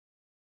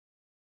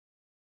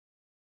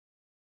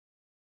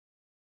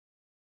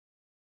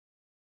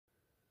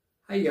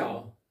Hey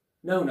y'all,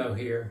 No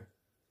here.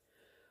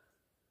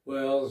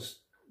 Well,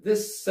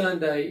 this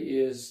Sunday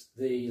is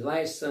the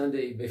last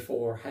Sunday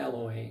before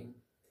Halloween.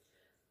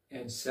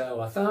 And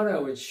so I thought I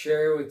would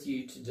share with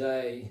you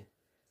today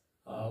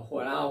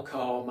what I'll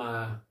call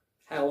my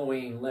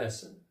Halloween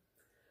lesson.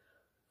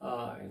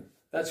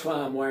 That's why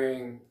I'm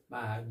wearing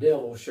my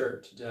devil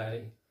shirt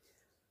today.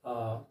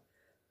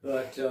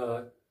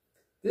 But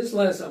this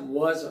lesson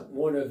wasn't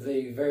one of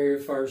the very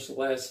first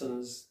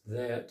lessons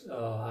that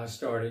I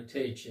started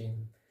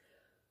teaching.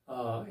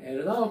 And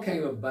it all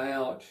came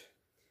about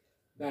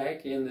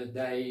back in the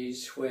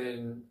days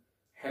when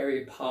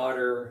Harry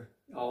Potter,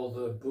 all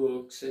the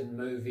books and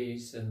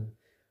movies and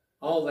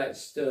all that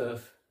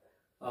stuff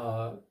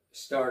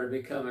started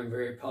becoming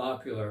very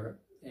popular.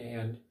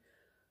 And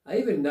I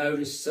even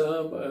noticed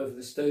some of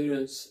the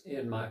students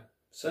in my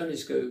Sunday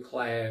school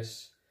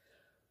class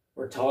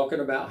were talking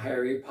about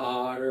Harry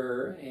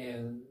Potter,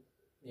 and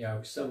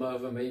some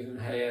of them even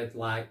had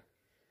like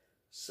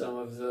some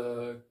of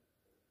the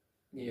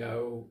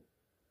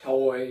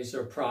toys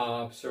or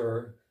props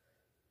or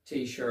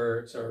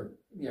t-shirts or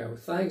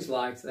things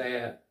like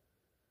that.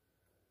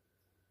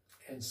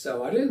 And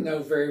so I didn't know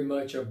very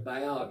much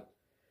about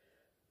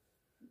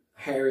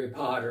Harry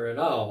Potter at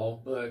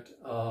all, but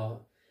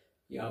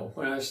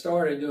when I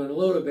started doing a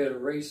little bit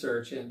of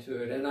research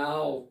into it, and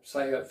I'll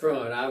say up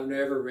front, I've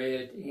never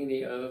read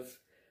any of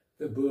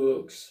the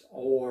books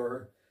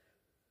or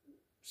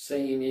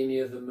seen any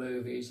of the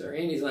movies or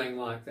anything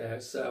like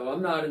that. So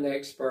I'm not an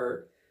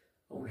expert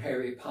on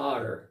Harry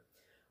Potter.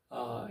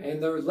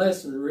 And the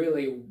lesson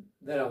really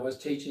that I was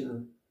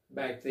teaching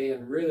back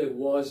then really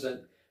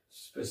wasn't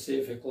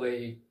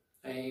specifically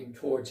aimed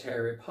towards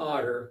Harry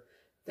Potter.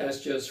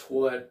 That's just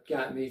what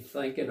got me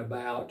thinking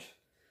about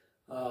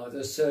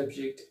the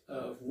subject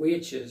of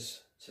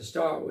witches to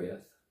start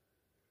with.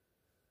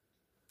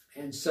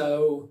 And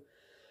so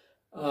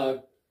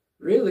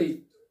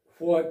really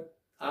what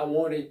I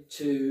wanted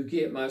to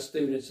get my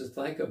students to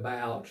think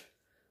about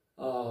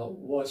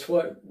was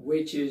what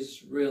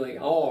witches really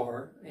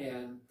are,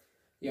 and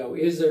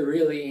is there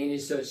really any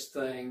such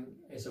thing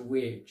as a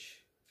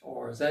witch?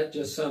 Or is that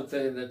just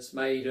something that's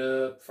made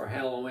up for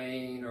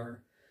Halloween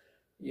or,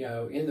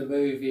 in the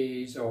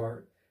movies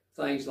or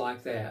things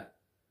like that?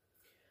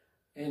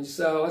 And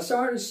so I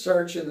started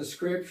searching the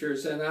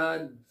scriptures, and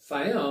I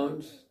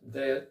found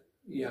that,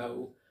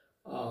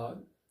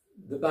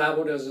 the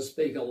Bible doesn't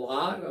speak a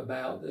lot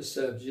about this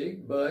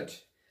subject,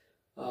 but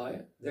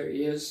there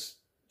is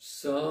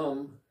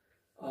some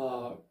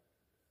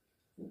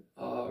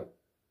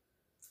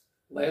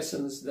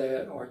lessons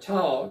that are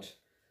taught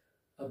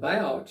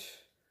about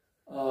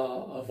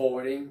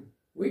avoiding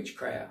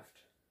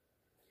witchcraft.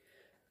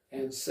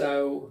 And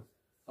so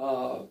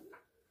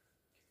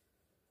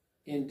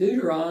in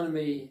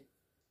Deuteronomy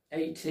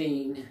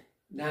 18,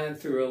 9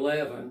 through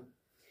 11,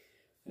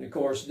 and of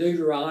course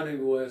Deuteronomy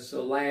was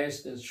the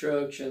last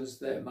instructions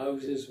that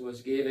Moses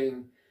was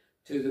giving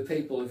to the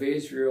people of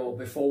Israel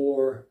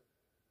before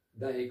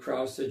they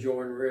crossed the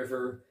Jordan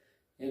River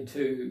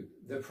into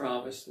the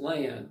Promised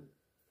Land.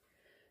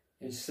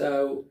 And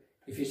so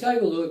if you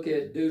take a look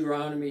at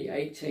Deuteronomy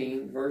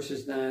 18,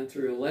 verses 9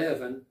 through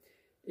 11,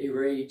 it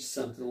reads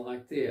something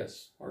like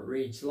this, or it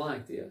reads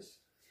like this.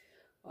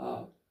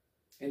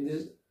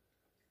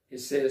 It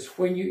says,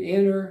 when you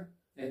enter,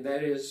 and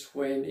that is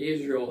when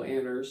Israel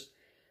enters,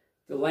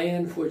 the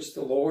land which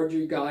the Lord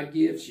your God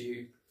gives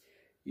you,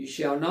 you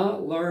shall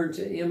not learn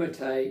to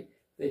imitate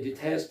the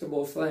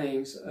detestable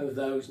things of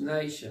those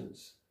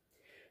nations.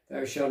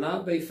 There shall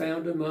not be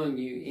found among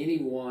you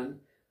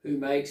anyone who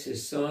makes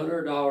his son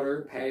or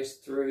daughter pass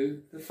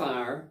through the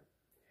fire,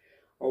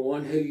 or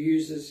one who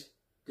uses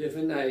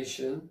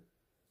divination,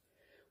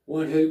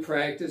 one who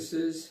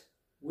practices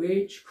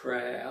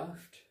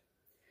witchcraft,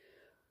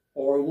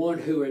 or one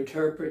who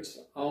interprets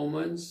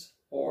omens,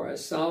 or a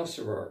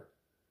sorcerer.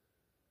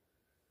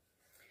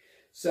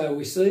 So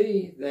we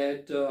see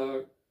that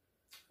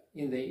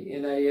in the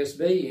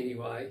NASB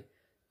anyway,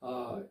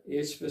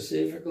 it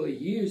specifically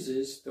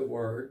uses the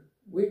word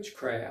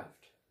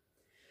witchcraft.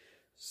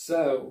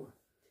 So,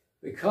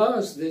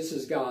 because this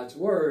is God's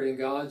Word, and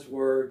God's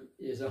Word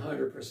is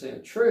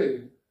 100%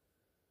 true,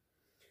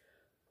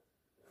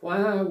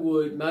 why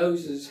would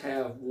Moses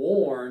have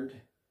warned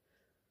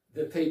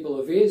the people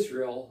of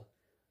Israel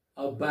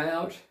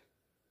about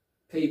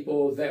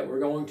people that were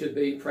going to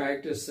be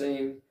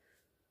practicing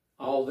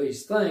all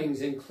these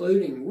things,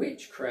 including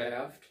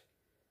witchcraft,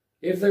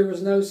 if there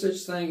was no such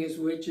thing as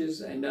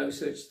witches and no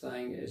such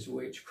thing as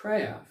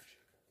witchcraft?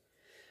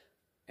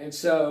 And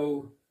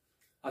so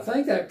I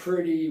think that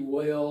pretty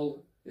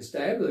well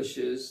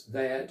establishes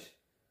that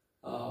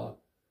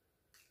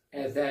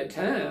at that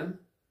time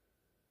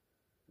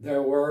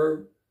there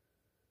were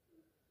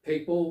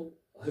people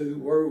who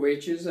were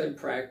witches and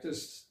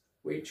practiced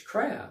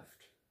witchcraft.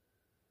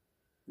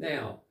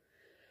 Now,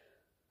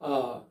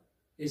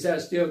 is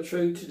that still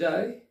true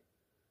today?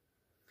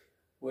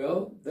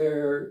 Well,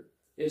 there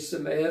is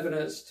some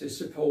evidence to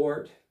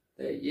support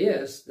that,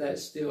 yes,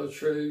 that's still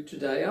true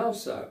today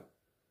also.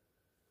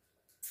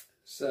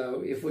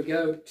 So if we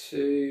go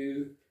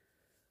to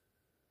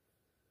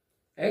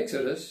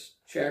Exodus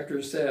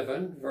chapter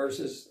 7,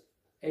 verses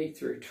 8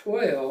 through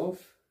 12,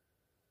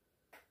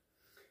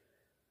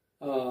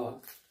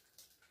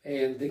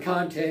 and the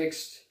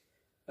context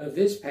of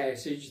this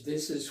passage,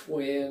 this is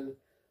when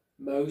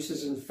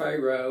Moses and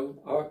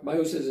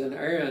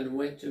Aaron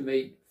went to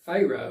meet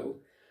Pharaoh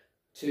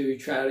to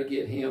try to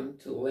get him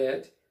to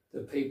let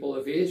the people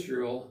of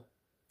Israel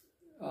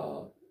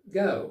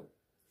go.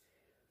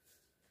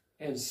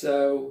 And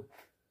so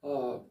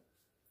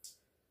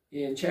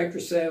in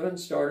chapter 7,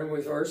 starting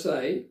with verse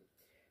 8,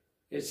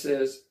 it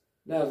says,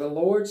 "Now the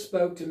Lord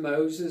spoke to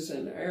Moses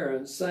and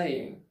Aaron,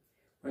 saying,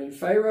 when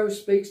Pharaoh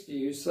speaks to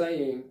you,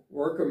 saying,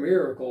 work a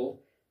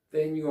miracle,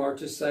 then you are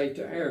to say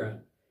to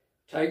Aaron,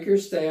 take your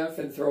staff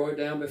and throw it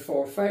down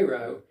before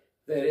Pharaoh,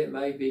 that it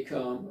may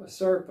become a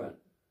serpent."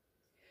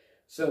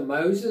 So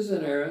Moses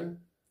and Aaron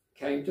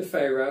came to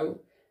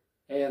Pharaoh,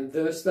 and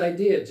thus they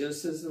did,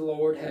 just as the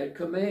Lord had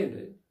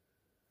commanded.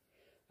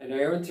 And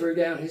Aaron threw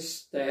down his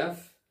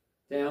staff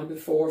down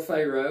before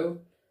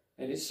Pharaoh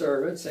and his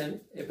servants,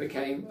 and it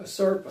became a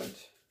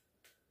serpent.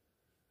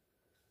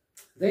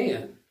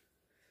 Then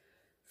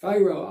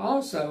Pharaoh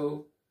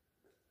also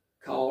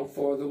called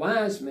for the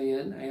wise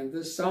men and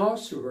the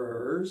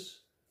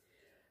sorcerers,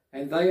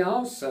 and they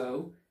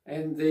also,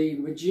 and the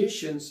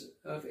magicians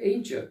of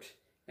Egypt,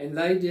 and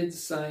they did the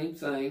same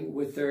thing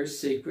with their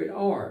secret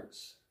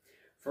arts.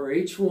 For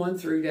each one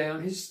threw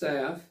down his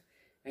staff,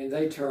 and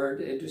they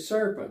turned into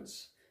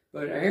serpents.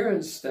 But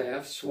Aaron's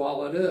staff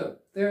swallowed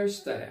up their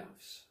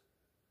staffs.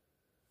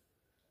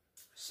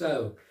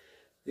 So,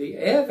 the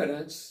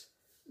evidence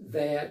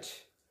that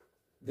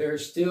there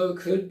still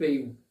could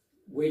be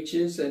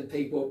witches and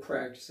people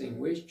practicing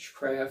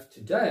witchcraft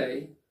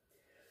today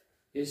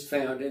is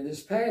found in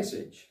this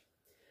passage.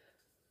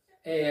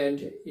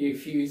 And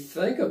if you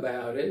think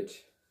about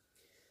it,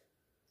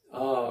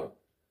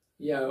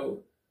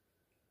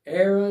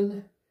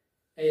 Aaron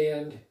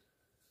and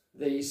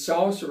the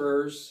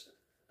sorcerers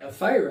of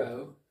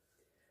Pharaoh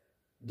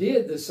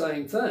did the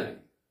same thing.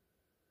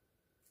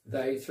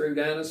 They threw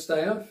down a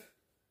staff,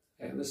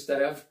 and the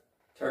staff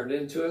turned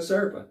into a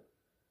serpent.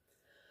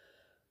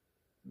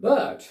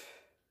 But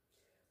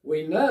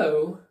we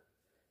know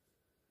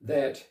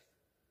that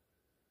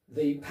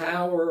the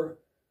power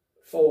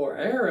for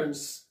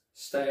Aaron's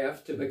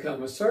staff to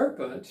become a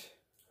serpent,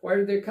 where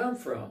did it come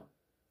from?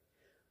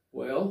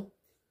 Well,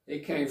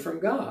 it came from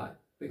God,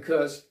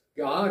 because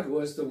God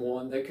was the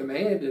one that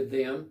commanded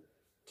them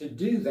to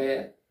do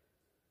that,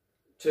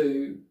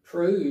 to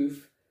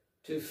prove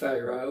to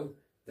Pharaoh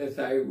that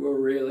they were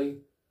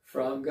really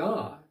from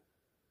God.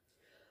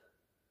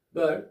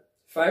 But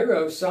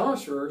Pharaoh's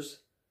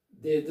sorcerers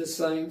did the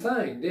same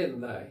thing, didn't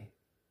they?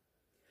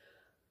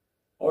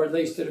 Or at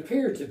least it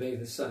appeared to be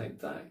the same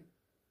thing.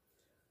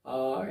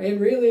 And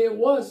really it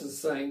was the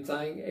same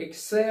thing,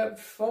 except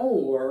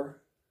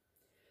for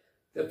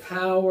the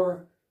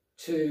power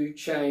to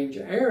change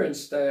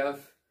Aaron's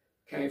staff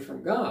came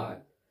from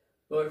God.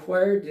 But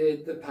where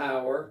did the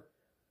power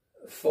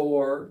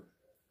for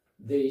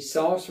the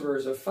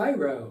sorcerers of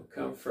Pharaoh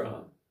come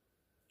from?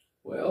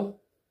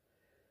 Well,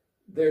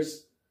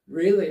 there's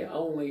really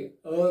only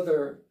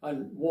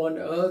one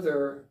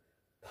other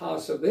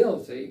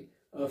possibility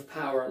of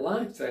power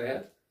like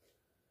that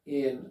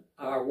in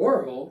our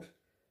world,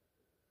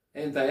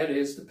 and that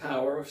is the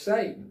power of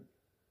Satan.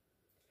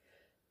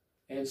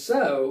 And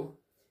so,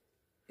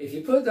 if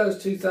you put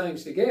those two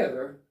things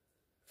together,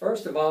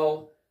 first of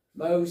all,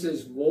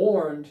 Moses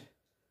warned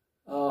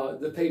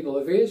the people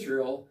of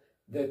Israel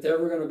that there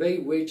were going to be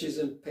witches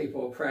and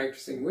people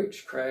practicing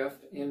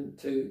witchcraft in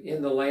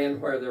the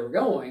land where they were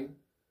going.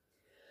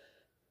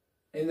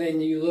 And then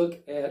you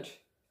look at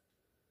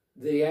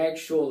the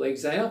actual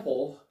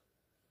example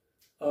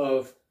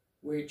of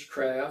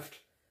witchcraft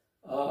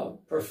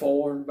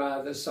performed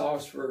by the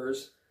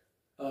sorcerers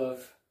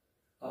of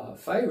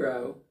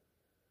Pharaoh.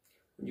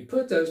 When you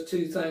put those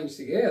two things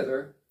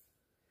together,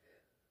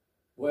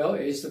 well,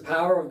 is the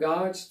power of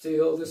God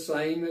still the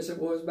same as it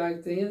was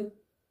back then?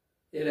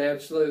 It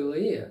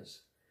absolutely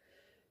is.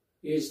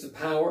 Is the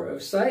power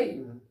of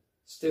Satan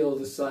still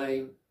the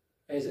same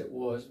as it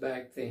was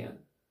back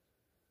then?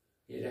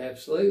 It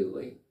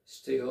absolutely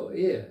still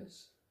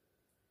is.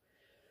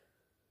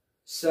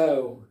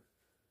 So,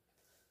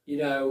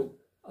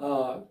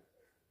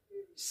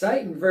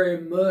 Satan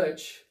very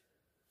much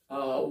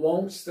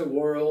wants the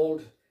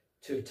world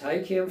to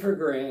take him for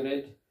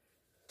granted,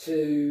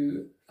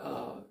 to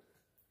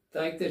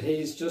think that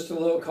he's just a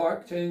little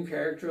cartoon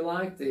character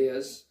like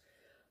this.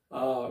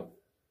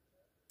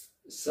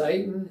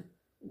 Satan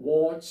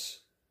wants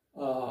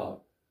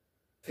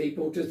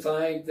people to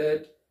think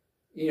that,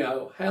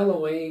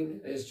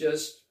 Halloween is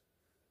just,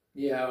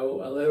 a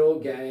little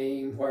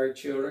game where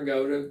children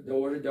go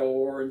to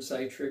door and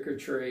say trick or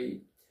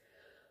treat.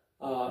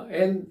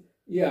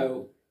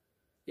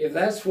 If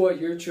that's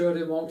what your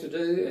children want to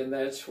do and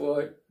that's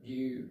what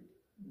you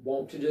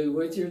want to do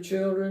with your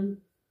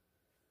children,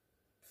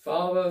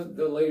 follow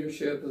the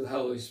leadership of the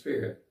Holy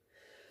Spirit.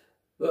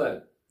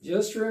 But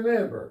just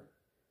remember,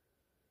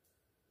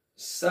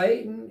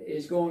 Satan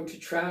is going to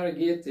try to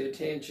get the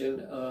attention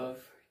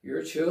of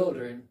your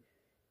children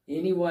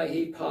any way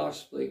he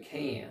possibly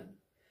can.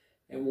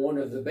 And one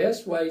of the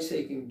best ways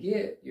he can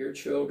get your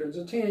children's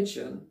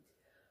attention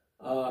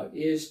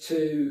is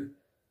to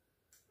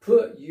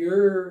put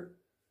your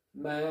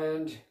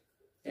mind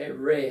at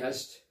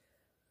rest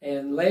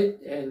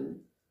and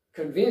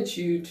convince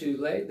you to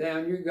let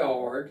down your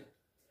guard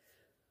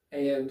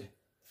and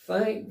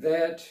think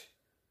that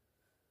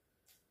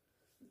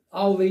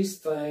all these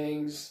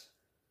things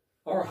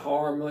are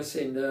harmless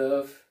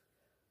enough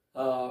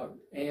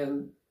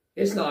and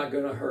it's not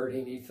going to hurt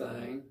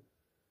anything.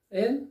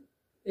 And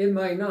it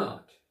may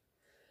not.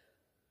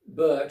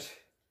 But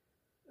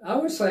I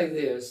would say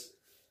this,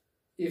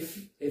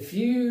 if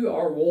you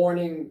are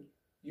warning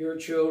your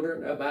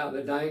children about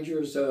the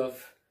dangers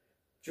of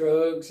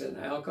drugs and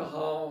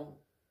alcohol,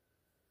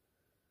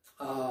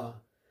 the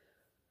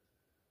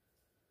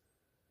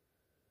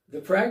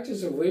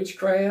practice of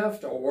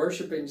witchcraft or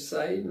worshiping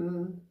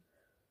Satan,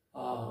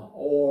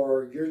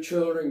 or your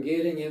children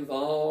getting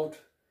involved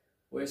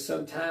with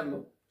some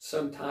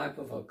type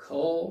of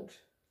occult,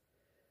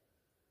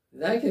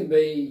 that can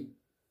be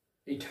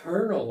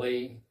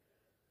eternally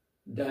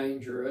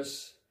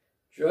dangerous.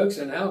 Drugs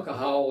and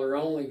alcohol are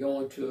only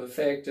going to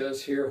affect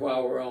us here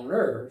while we're on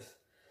earth.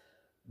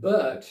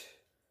 But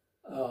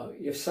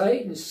if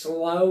Satan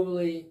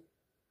slowly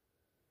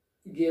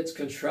gets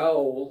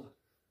control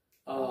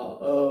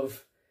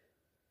of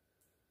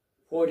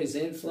what is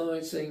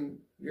influencing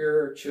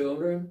your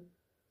children,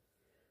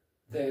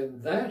 then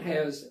that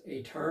has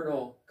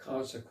eternal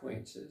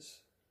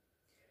consequences.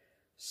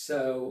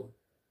 So,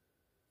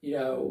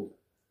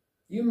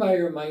 you may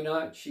or may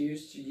not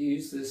choose to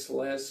use this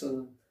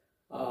lesson,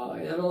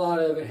 and a lot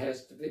of it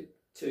has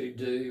to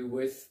do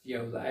with,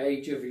 the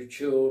age of your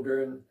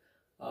children,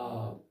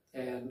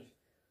 and,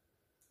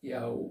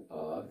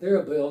 their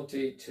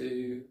ability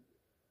to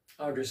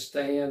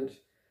understand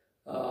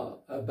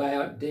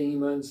about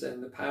demons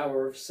and the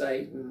power of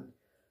Satan,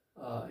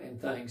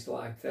 and things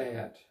like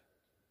that.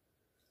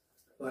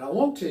 But I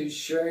want to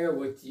share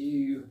with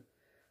you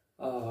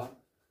a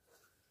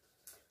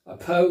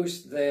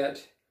post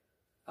that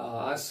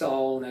I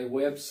saw on a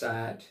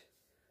website,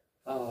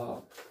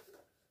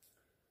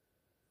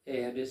 and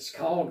it's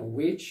called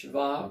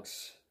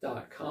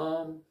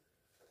witchvox.com.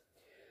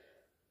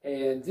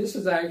 And this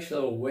is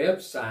actually a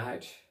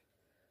website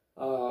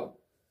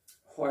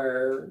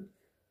where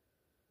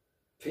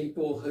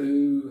people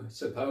who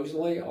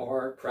supposedly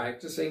are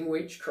practicing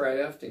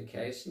witchcraft and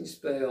casting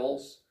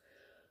spells,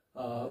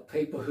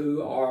 people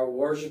who are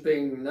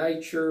worshiping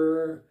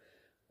nature,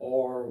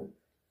 or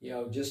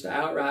just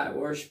outright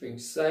worshiping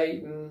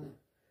Satan,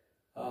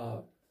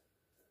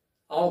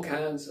 all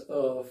kinds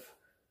of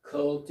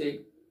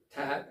cultic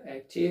type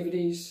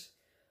activities.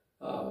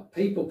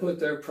 People put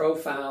their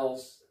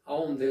profiles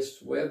on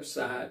this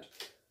website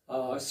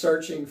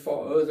searching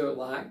for other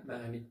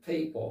like-minded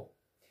people.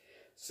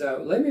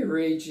 So let me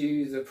read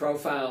you the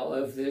profile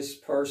of this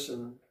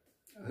person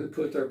who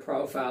put their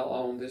profile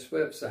on this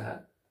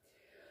website.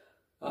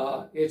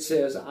 It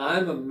says,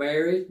 "I'm a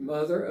married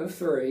mother of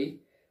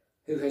 3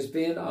 who has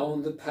been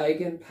on the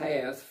pagan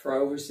path for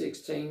over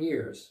 16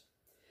 years.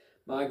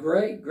 My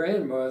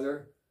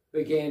great-grandmother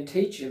began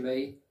teaching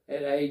me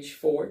at age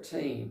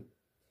 14,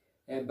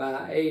 and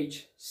by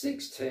age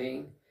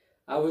 16,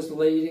 I was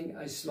leading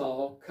a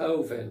small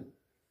coven."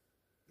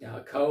 Now,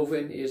 a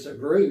coven is a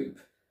group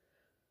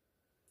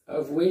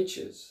of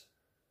witches.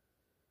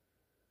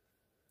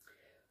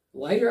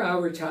 Later, I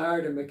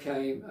retired and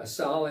became a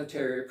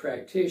solitary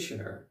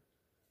practitioner.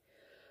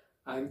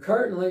 I'm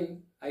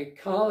currently a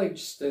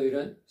college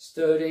student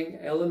studying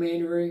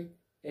elementary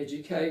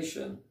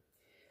education,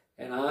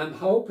 and I'm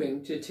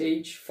hoping to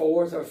teach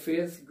 4th or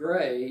 5th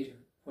grade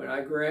when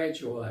I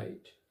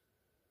graduate.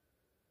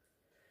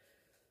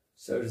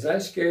 So does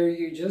that scare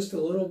you just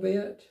a little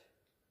bit?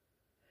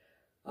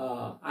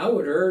 I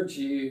would urge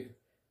you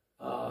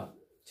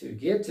to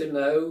get to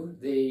know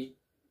the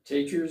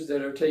teachers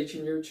that are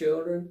teaching your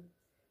children.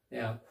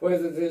 Now,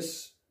 whether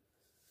this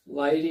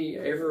lady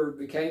ever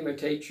became a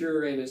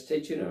teacher and is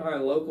teaching at our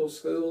local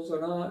schools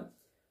or not,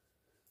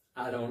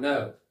 I don't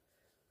know.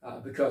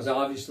 Because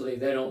obviously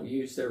they don't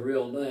use their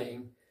real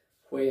name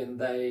when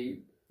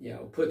they,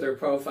 put their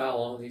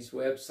profile on these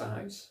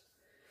websites.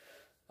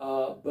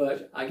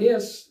 But I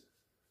guess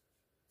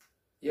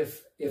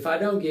if I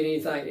don't get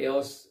anything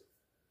else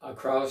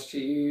across to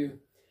you,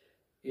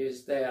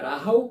 is that I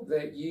hope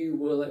that you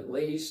will at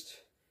least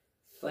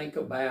think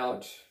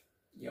about,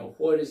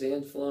 what is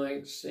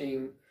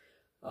influencing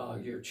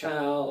your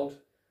child,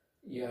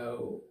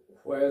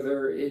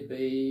 whether it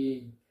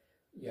be,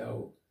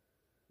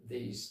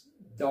 these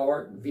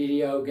dark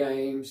video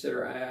games that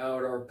are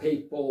out, or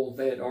people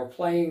that are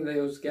playing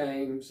those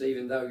games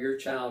even though your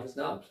child is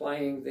not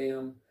playing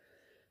them,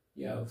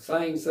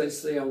 things they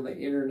see on the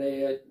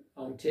internet,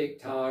 on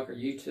TikTok or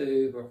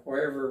YouTube or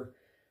wherever,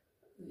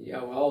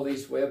 all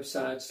these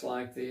websites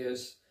like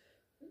this.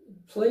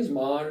 Please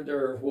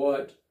monitor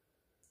what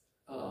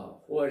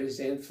what is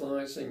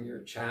influencing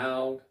your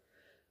child,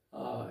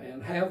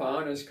 and have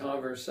honest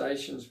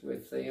conversations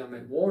with them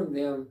and warn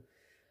them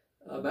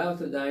about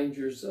the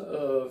dangers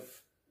of,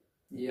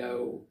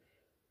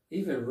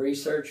 even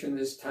researching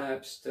this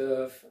type of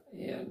stuff,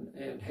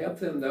 and help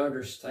them to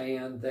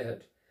understand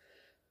that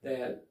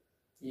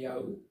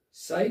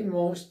Satan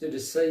wants to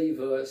deceive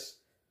us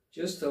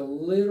just a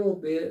little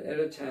bit at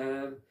a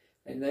time,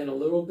 and then a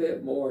little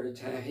bit more at a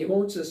time. He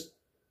wants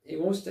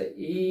to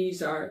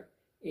ease our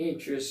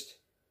interest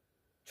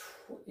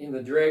in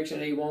the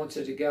direction he wants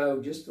it to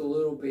go just a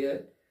little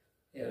bit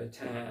at a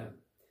time.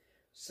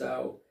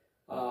 So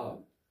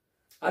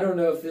I don't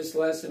know if this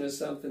lesson is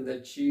something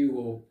that you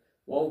will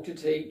want to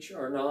teach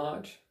or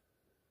not,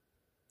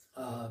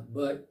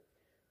 but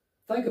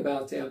think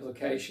about the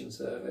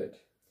implications of it.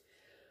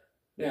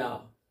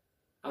 Now,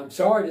 I'm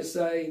sorry to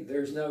say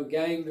there's no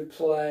game to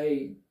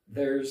play,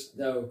 there's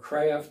no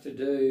craft to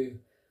do,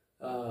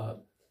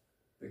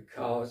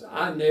 because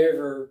I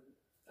never,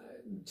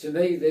 to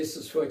me, this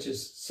is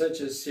such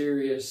a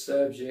serious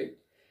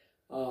subject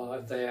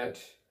that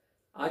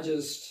I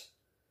just,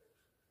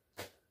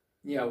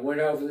 went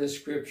over this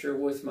scripture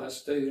with my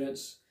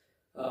students.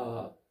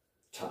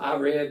 I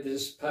read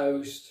this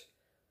post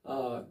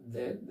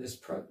that this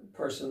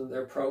person,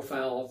 their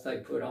profile they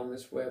put on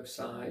this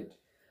website.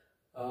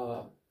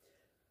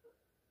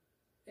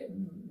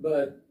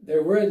 But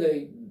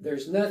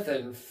there's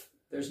nothing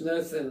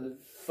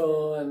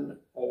fun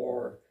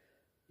or,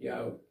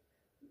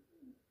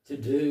 to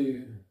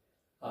do.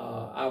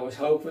 I was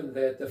hoping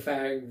that the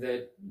fact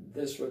that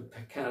this would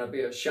kind of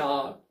be a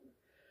shock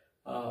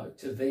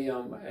to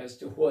them as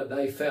to what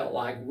they felt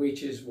like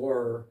witches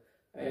were,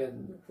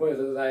 and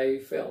whether they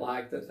felt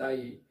like that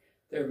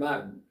there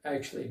might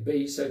actually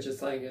be such a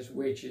thing as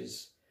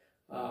witches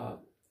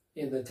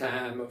in the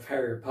time of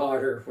Harry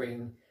Potter,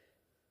 when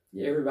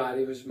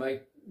everybody was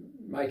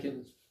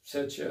making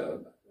such a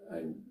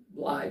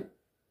light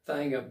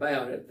thing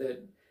about it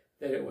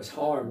that it was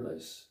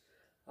harmless.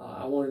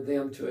 I wanted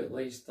them to at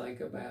least think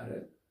about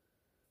it.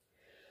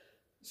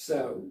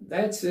 So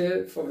that's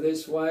it for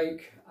this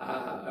week.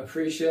 I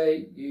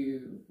appreciate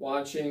you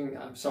watching.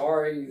 I'm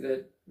sorry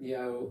that,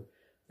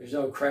 there's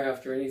no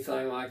craft or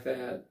anything like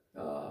that.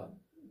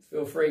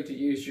 Feel free to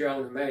use your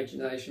own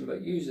imagination,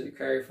 but use it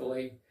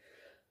carefully,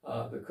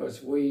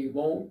 because we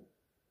want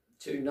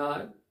to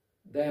not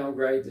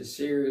downgrade the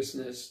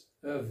seriousness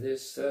of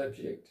this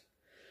subject.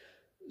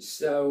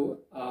 So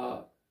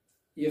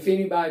if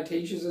anybody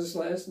teaches this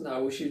lesson, I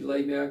wish you'd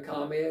leave me a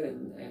comment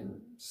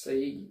and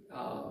see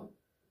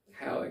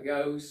how it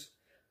goes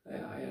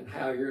and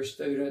how your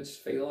students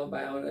feel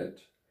about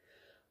it.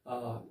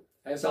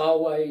 As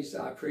always,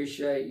 I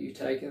appreciate you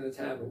taking the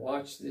time to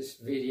watch this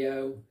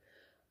video.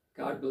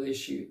 God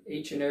bless you,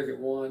 each and every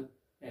one,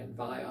 and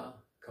vaya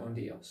con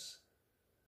Dios.